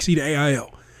teach you how to succeed at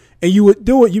AIL. And you would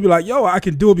do it, you'd be like, yo, I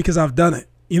can do it because I've done it.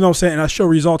 You know what I'm saying? And I show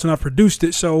results and I've produced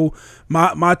it. So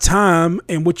my time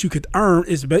and what you could earn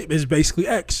is basically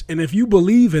X. And if you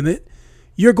believe in it,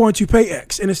 you're going to pay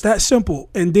X. And it's that simple.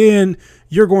 And then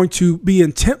you're going to be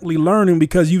intently learning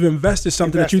because you've invested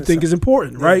something that you think is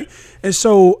important, right? And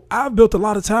so I've built a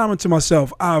lot of time into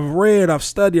myself. I've read, I've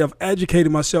studied, I've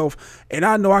educated myself. And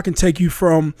I know I can take you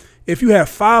from, if you have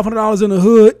 $500 in the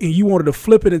hood and you wanted to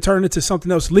flip it and turn it into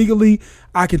something else legally,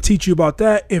 I can teach you about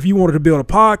that. If you wanted to build a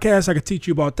podcast, I can teach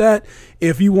you about that.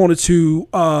 If you wanted to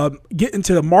get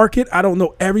into the market, I don't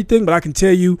know everything, but I can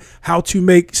tell you how to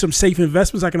make some safe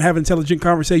investments. I can have an intelligent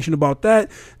conversation about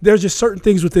that. There's just certain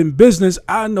things within business.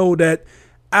 I know that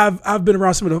I've been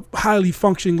around some of the highly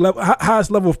functioning level, highest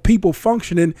level of people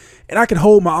functioning, and I can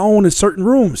hold my own in certain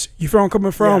rooms. You feel where I'm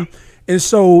coming from? Yeah. And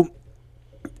so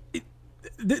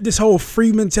this whole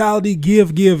free mentality,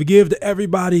 give to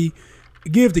everybody,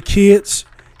 give to kids,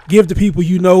 give to people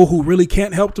you know who really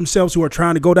can't help themselves, who are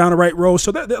trying to go down the right road.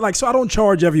 So so I don't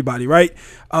charge everybody, right?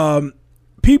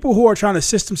 People who are trying to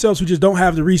assist themselves, who just don't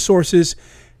have the resources,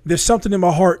 there's something in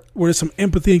my heart where there's some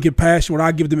empathy and compassion when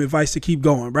I give them advice to keep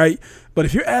going, right? But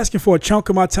if you're asking for a chunk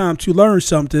of my time to learn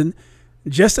something,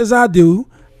 just as I do,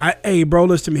 hey, bro,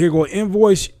 listen to me, here go an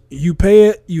invoice. You pay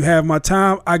it, you have my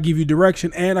time, I give you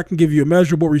direction, and I can give you a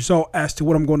measurable result as to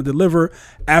what I'm going to deliver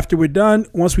after we're done.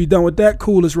 Once we're done with that,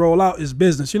 cool, let's roll out. It's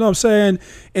business. You know what I'm saying?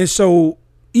 And so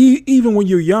even when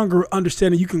you're younger,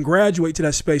 understanding you can graduate to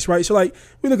that space, right? So like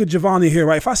we look at Giovanni here,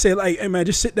 right? If I say like, hey man,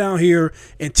 just sit down here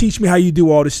and teach me how you do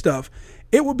all this stuff,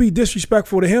 it would be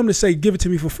disrespectful to him to say, give it to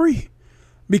me for free,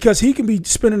 because he can be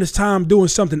spending his time doing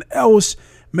something else,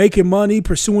 making money,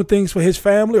 pursuing things for his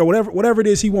family or whatever it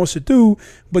is he wants to do,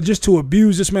 but just to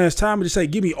abuse this man's time and just say,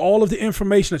 give me all of the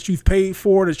information that you've paid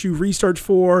for, that you've researched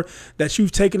for, that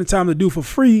you've taken the time to do for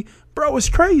free, bro, it's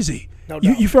crazy. No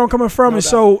doubt. You feel I'm coming from? No and doubt.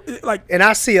 So, like, and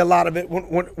I see a lot of it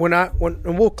when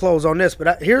and we'll close on this,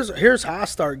 but here's how I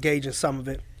start gauging some of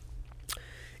it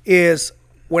is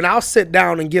when I'll sit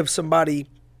down and give somebody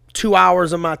 2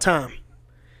 hours of my time,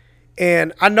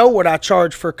 and I know what I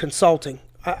charge for consulting.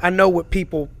 I know what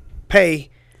people pay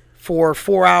for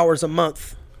 4 hours a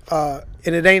month, and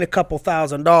it ain't a couple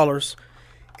 $1,000s,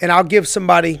 and I'll give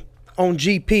somebody on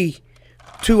GP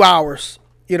 2 hours,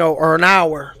 or an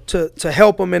hour to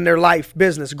help them in their life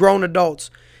business, grown adults.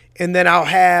 And then I'll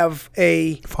have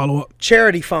a follow-up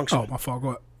charity function. Oh, my fault.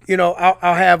 Go ahead.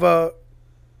 I'll have a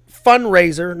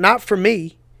fundraiser, not for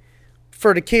me,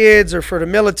 for the kids or for the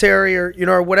military or,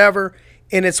 or whatever.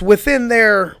 And it's within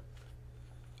their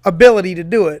ability to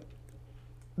do it.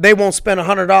 They won't spend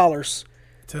 $100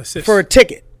 for a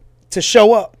ticket to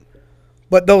show up.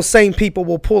 But those same people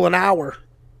will pull an hour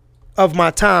of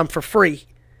my time for free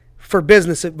for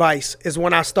business advice is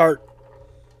when I start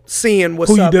seeing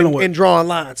what's up and drawing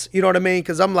lines. You know what I mean?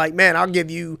 Because I'm like, man, I'll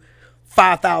give you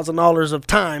 $5,000 of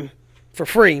time for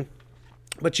free,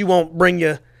 but you won't bring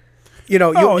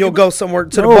you'll go somewhere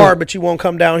to the bar, but you won't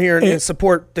come down here and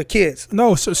support the kids.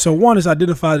 No, so one is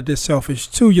identified that they're selfish.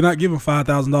 Two, you're not giving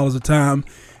 $5,000 of time.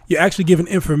 You're actually giving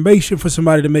information for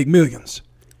somebody to make millions.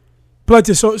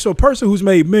 So a person who's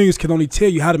made millions can only tell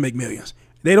you how to make millions.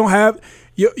 They don't have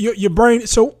your brain.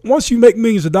 So once you make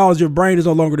millions of dollars, your brain is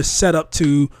no longer set up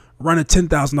to run a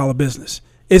 $10,000 business.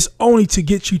 It's only to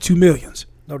get you to millions.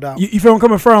 No doubt. You feel where I'm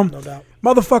coming from? No doubt.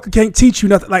 Motherfucker can't teach you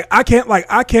nothing. I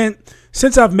can't.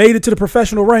 Since I've made it to the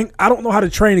professional rank, I don't know how to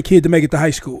train a kid to make it to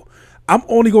high school. I'm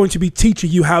only going to be teaching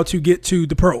you how to get to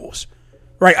the pros.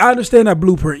 Right? I understand that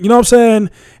blueprint. You know what I'm saying?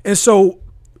 And so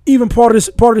even part of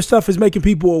this stuff is making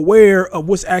people aware of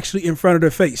what's actually in front of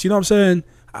their face. You know what I'm saying?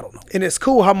 I don't know. And it's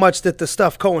cool how much that the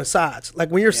stuff coincides. Like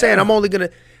when you're saying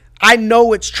I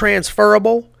know it's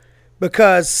transferable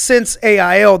because since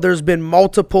AIL, there's been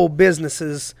multiple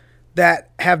businesses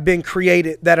that have been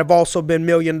created that have also been $1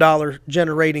 million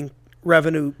generating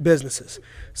revenue businesses.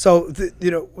 So,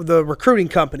 the recruiting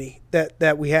company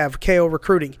that we have, KO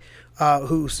Recruiting,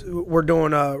 we're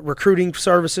doing recruiting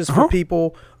services for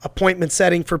people, appointment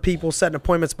setting for people, setting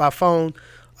appointments by phone.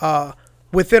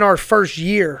 Within our first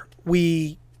year,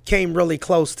 we came really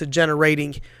close to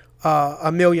generating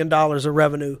 $1 million of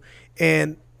revenue,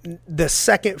 and the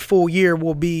second full year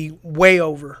will be way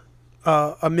over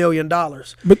 $1 million.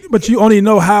 But you only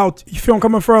know how you feel I'm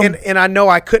coming from. And I know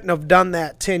I couldn't have done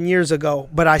that 10 years ago,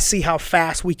 but I see how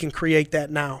fast we can create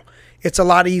that now. It's a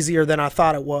lot easier than I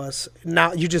thought it was.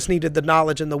 Now you just needed the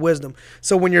knowledge and the wisdom.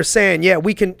 So when you're saying,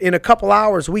 we can in a couple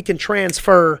hours we can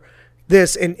transfer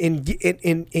this and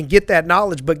get that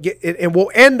knowledge, and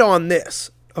we'll end on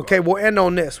this. Okay, we'll end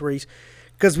on this, Reese,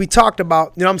 because we talked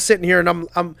about. I'm sitting here and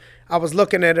I was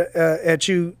looking at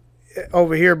you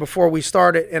over here before we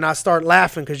started, and I start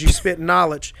laughing because you spitting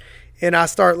knowledge, and I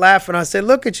start laughing. I said,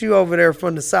 "Look at you over there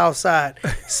from the South Side,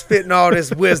 spitting all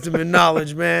this wisdom and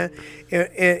knowledge, man,"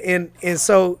 and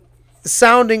so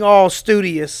sounding all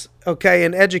studious, okay,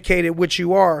 and educated, which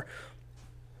you are.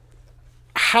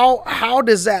 How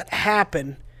does that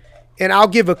happen? And I'll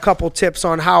give a couple tips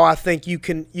on how I think you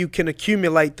can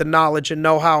accumulate the knowledge and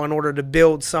know-how in order to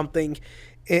build something.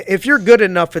 If you're good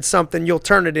enough at something, you'll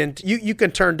turn it into you can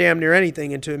turn damn near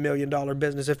anything into $1 million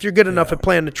business. If you're good enough at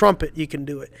playing the trumpet, you can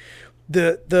do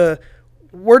it.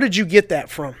 Where did you get that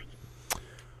from?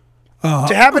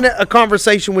 To having a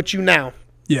conversation with you now,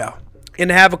 and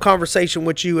to have a conversation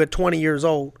with you at 20 years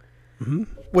old,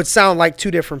 would sound like two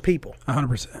different people.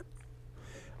 100%.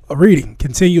 Reading,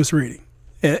 continuous reading,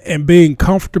 and being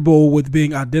comfortable with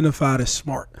being identified as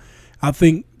smart. I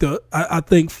think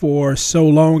for so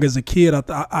long as a kid,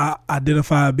 I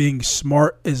identified being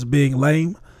smart as being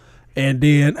lame, and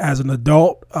then as an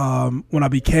adult, when I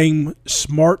became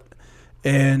smart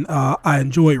and I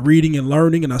enjoyed reading and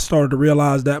learning, and I started to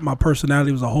realize that my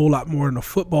personality was a whole lot more than a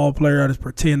football player. I just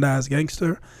pretend I was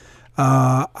gangster.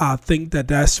 I think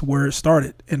that's where it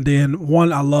started, and then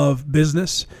I love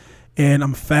business. And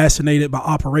I'm fascinated by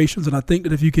operations. And I think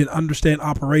that if you can understand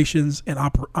operations and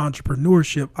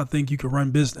entrepreneurship, I think you can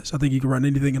run business. I think you can run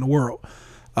anything in the world.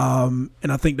 And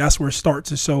I think that's where it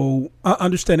starts. And so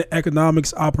understanding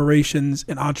economics, operations,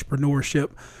 and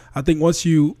entrepreneurship, I think once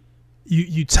you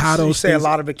tie those things. You say a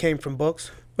lot of it came from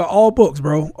books? All books,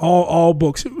 bro. All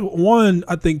books. One,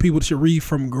 I think people should read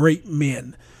from great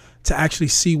men to actually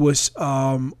see what's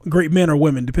great men or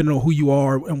women, depending on who you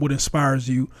are and what inspires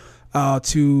you.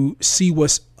 to see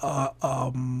what's.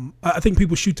 I think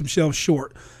people shoot themselves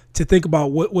short to think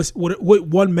about what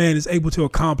one man is able to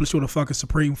accomplish with a fucking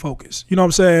supreme focus. You know what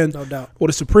I'm saying? No doubt. With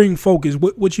a supreme focus,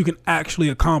 what you can actually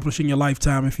accomplish in your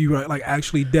lifetime if you like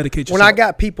actually dedicate yourself. When I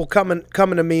got people coming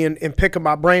to me and picking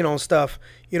my brain on stuff,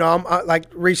 you know, like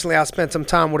recently I spent some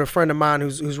time with a friend of mine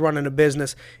who's running a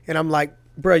business, and I'm like,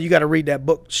 bro, you got to read that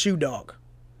book, Shoe Dog.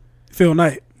 Phil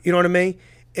Knight. You know what I mean?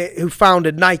 Who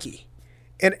founded Nike.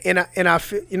 And I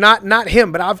feel, not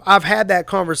him, but I've had that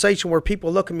conversation where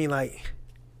people look at me like,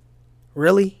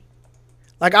 really?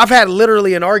 Like, I've had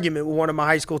literally an argument with one of my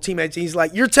high school teammates. He's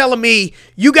like, "You're telling me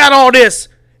you got all this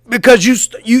because you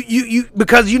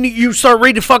start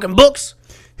reading fucking books?"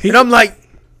 And I'm like,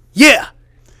 "Yeah."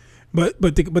 But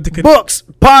the books,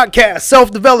 podcasts,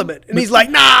 self-development. And he's like,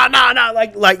 nah,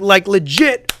 like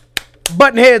legit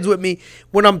butting heads with me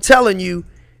when I'm telling you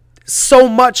so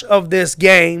much of this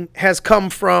game has come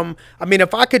from, I mean,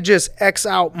 if I could just X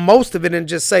out most of it and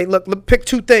just say, look, pick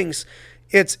two things.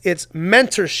 It's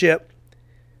mentorship,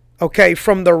 okay,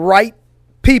 from the right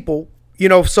people. You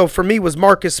know, so for me was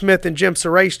Marcus Smith and Jim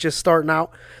Suresh just starting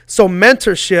out. So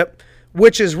mentorship,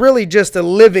 which is really just a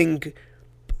living,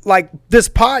 like this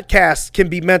podcast can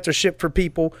be mentorship for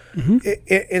people.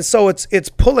 And so it's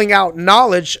pulling out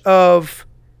knowledge of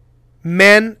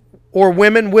men or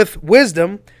women with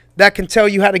wisdom that can tell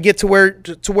you how to get to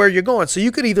where you're going. So you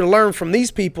could either learn from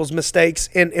these people's mistakes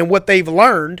and what they've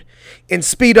learned and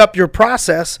speed up your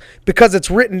process because it's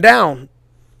written down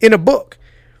in a book,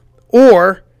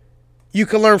 or you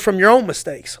can learn from your own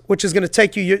mistakes, which is going to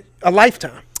take you a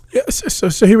lifetime. Yeah,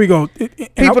 so here we go.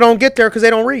 People don't get there because they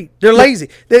don't read. They're lazy.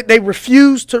 They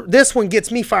refuse to. This one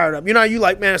gets me fired up. You know, you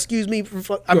like, man, excuse me.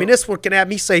 I mean, this one can have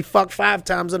me say fuck 5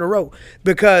 times in a row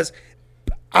because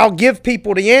I'll give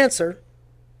people the answer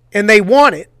and they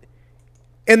want it.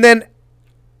 And then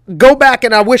go back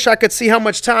and I wish I could see how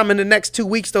much time in the next 2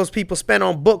 weeks those people spend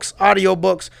on books,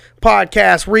 audiobooks,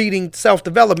 podcasts, reading,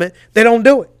 self-development. They don't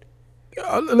do it.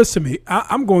 Listen to me.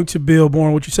 I'm going to build more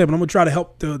on what you said, but I'm going to try to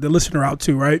help the listener out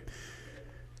too, right?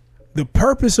 The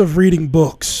purpose of reading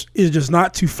books is just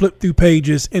not to flip through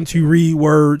pages and to read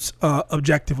words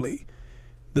objectively.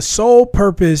 The sole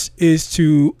purpose is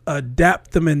to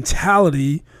adapt the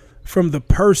mentality from the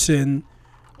person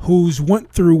who's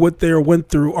went through what they went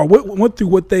through or went through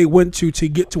what they went to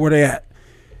get to where they're at.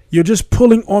 You're just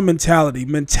pulling on mentality.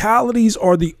 Mentalities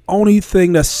are the only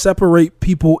thing that separate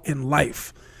people in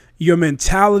life. Your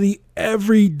mentality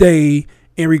every day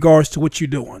in regards to what you're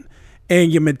doing.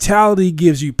 And your mentality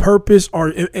gives you purpose, or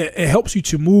it helps you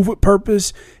to move with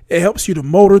purpose. It helps you to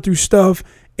motor through stuff.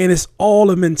 And it's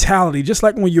all a mentality. Just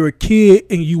like when you're a kid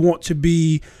and you want to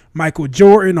be Michael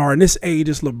Jordan, or in this age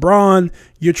it's LeBron,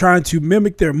 you're trying to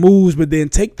mimic their moves, but then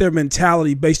take their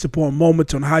mentality based upon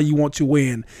moments on how you want to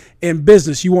win. In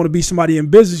business, you want to be somebody in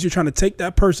business, you're trying to take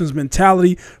that person's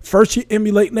mentality. First you're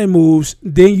emulating their moves,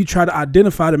 then you try to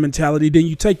identify the mentality, then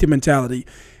you take the mentality.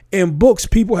 In books,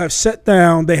 people have sat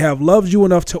down, they have loved you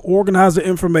enough to organize the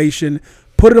information,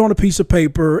 put it on a piece of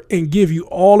paper, and give you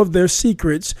all of their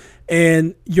secrets.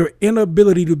 And your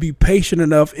inability to be patient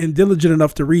enough and diligent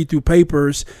enough to read through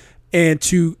papers and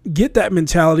to get that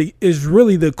mentality is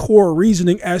really the core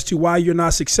reasoning as to why you're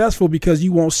not successful, because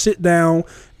you won't sit down,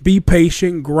 be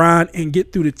patient, grind, and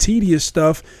get through the tedious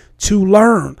stuff to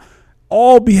learn.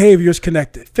 All behavior is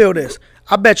connected. Feel this.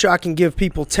 I bet you I can give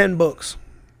people 10 books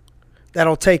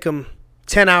that'll take them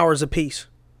 10 hours a piece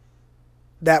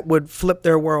that would flip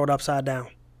their world upside down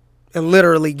and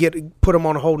literally put them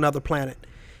on a whole nother planet.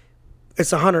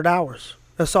 It's 100 hours.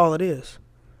 That's all it is.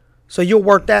 So you'll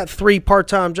work that 3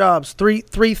 part-time jobs, three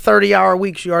 30-hour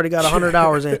weeks. You already got 100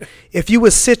 hours in. If you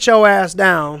would sit your ass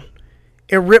down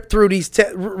and rip through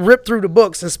the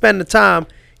books and spend the time,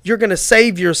 you're going to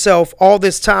save yourself all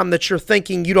this time that you're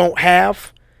thinking you don't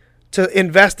have to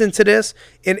invest into this,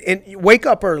 and wake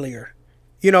up earlier.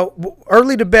 You know,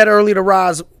 early to bed, early to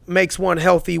rise makes one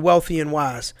healthy, wealthy, and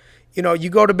wise. You know, you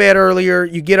go to bed earlier,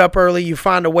 you get up early, you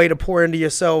find a way to pour into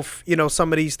yourself, you know,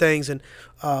 some of these things. And,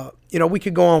 you know, we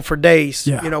could go on for days,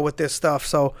 you know, with this stuff.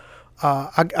 So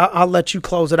I'll let you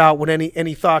close it out with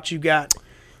any thoughts you got.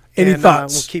 Any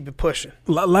thoughts? We'll keep it pushing.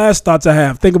 Last thoughts I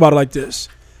have. Think about it like this.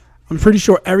 I'm pretty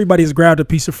sure everybody has grabbed a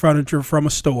piece of furniture from a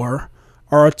store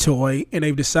or a toy, and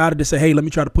they've decided to say, hey, let me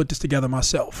try to put this together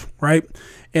myself, right?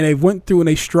 And they went through and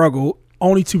they struggled,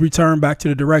 only to return back to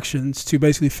the directions to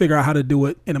basically figure out how to do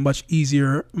it in a much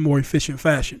easier, more efficient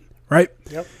fashion, right?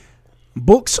 Yep.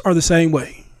 Books are the same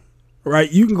way, right?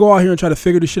 You can go out here and try to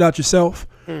figure this shit out yourself,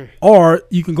 or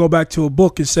you can go back to a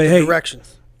book and say, hey,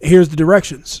 directions. Here's the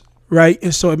directions, right?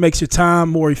 And so it makes your time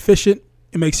more efficient,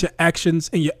 It makes your actions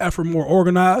and your effort more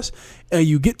organized, and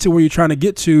you get to where you're trying to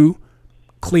get to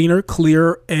cleaner,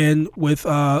 clearer, and with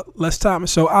less time.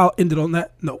 So I'll end it on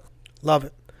that note. Love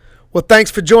it. Well,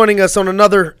 thanks for joining us on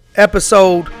another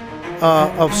episode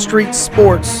of Street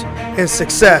Sports and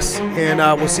Success, and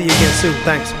we'll see you again soon.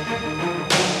 Thanks.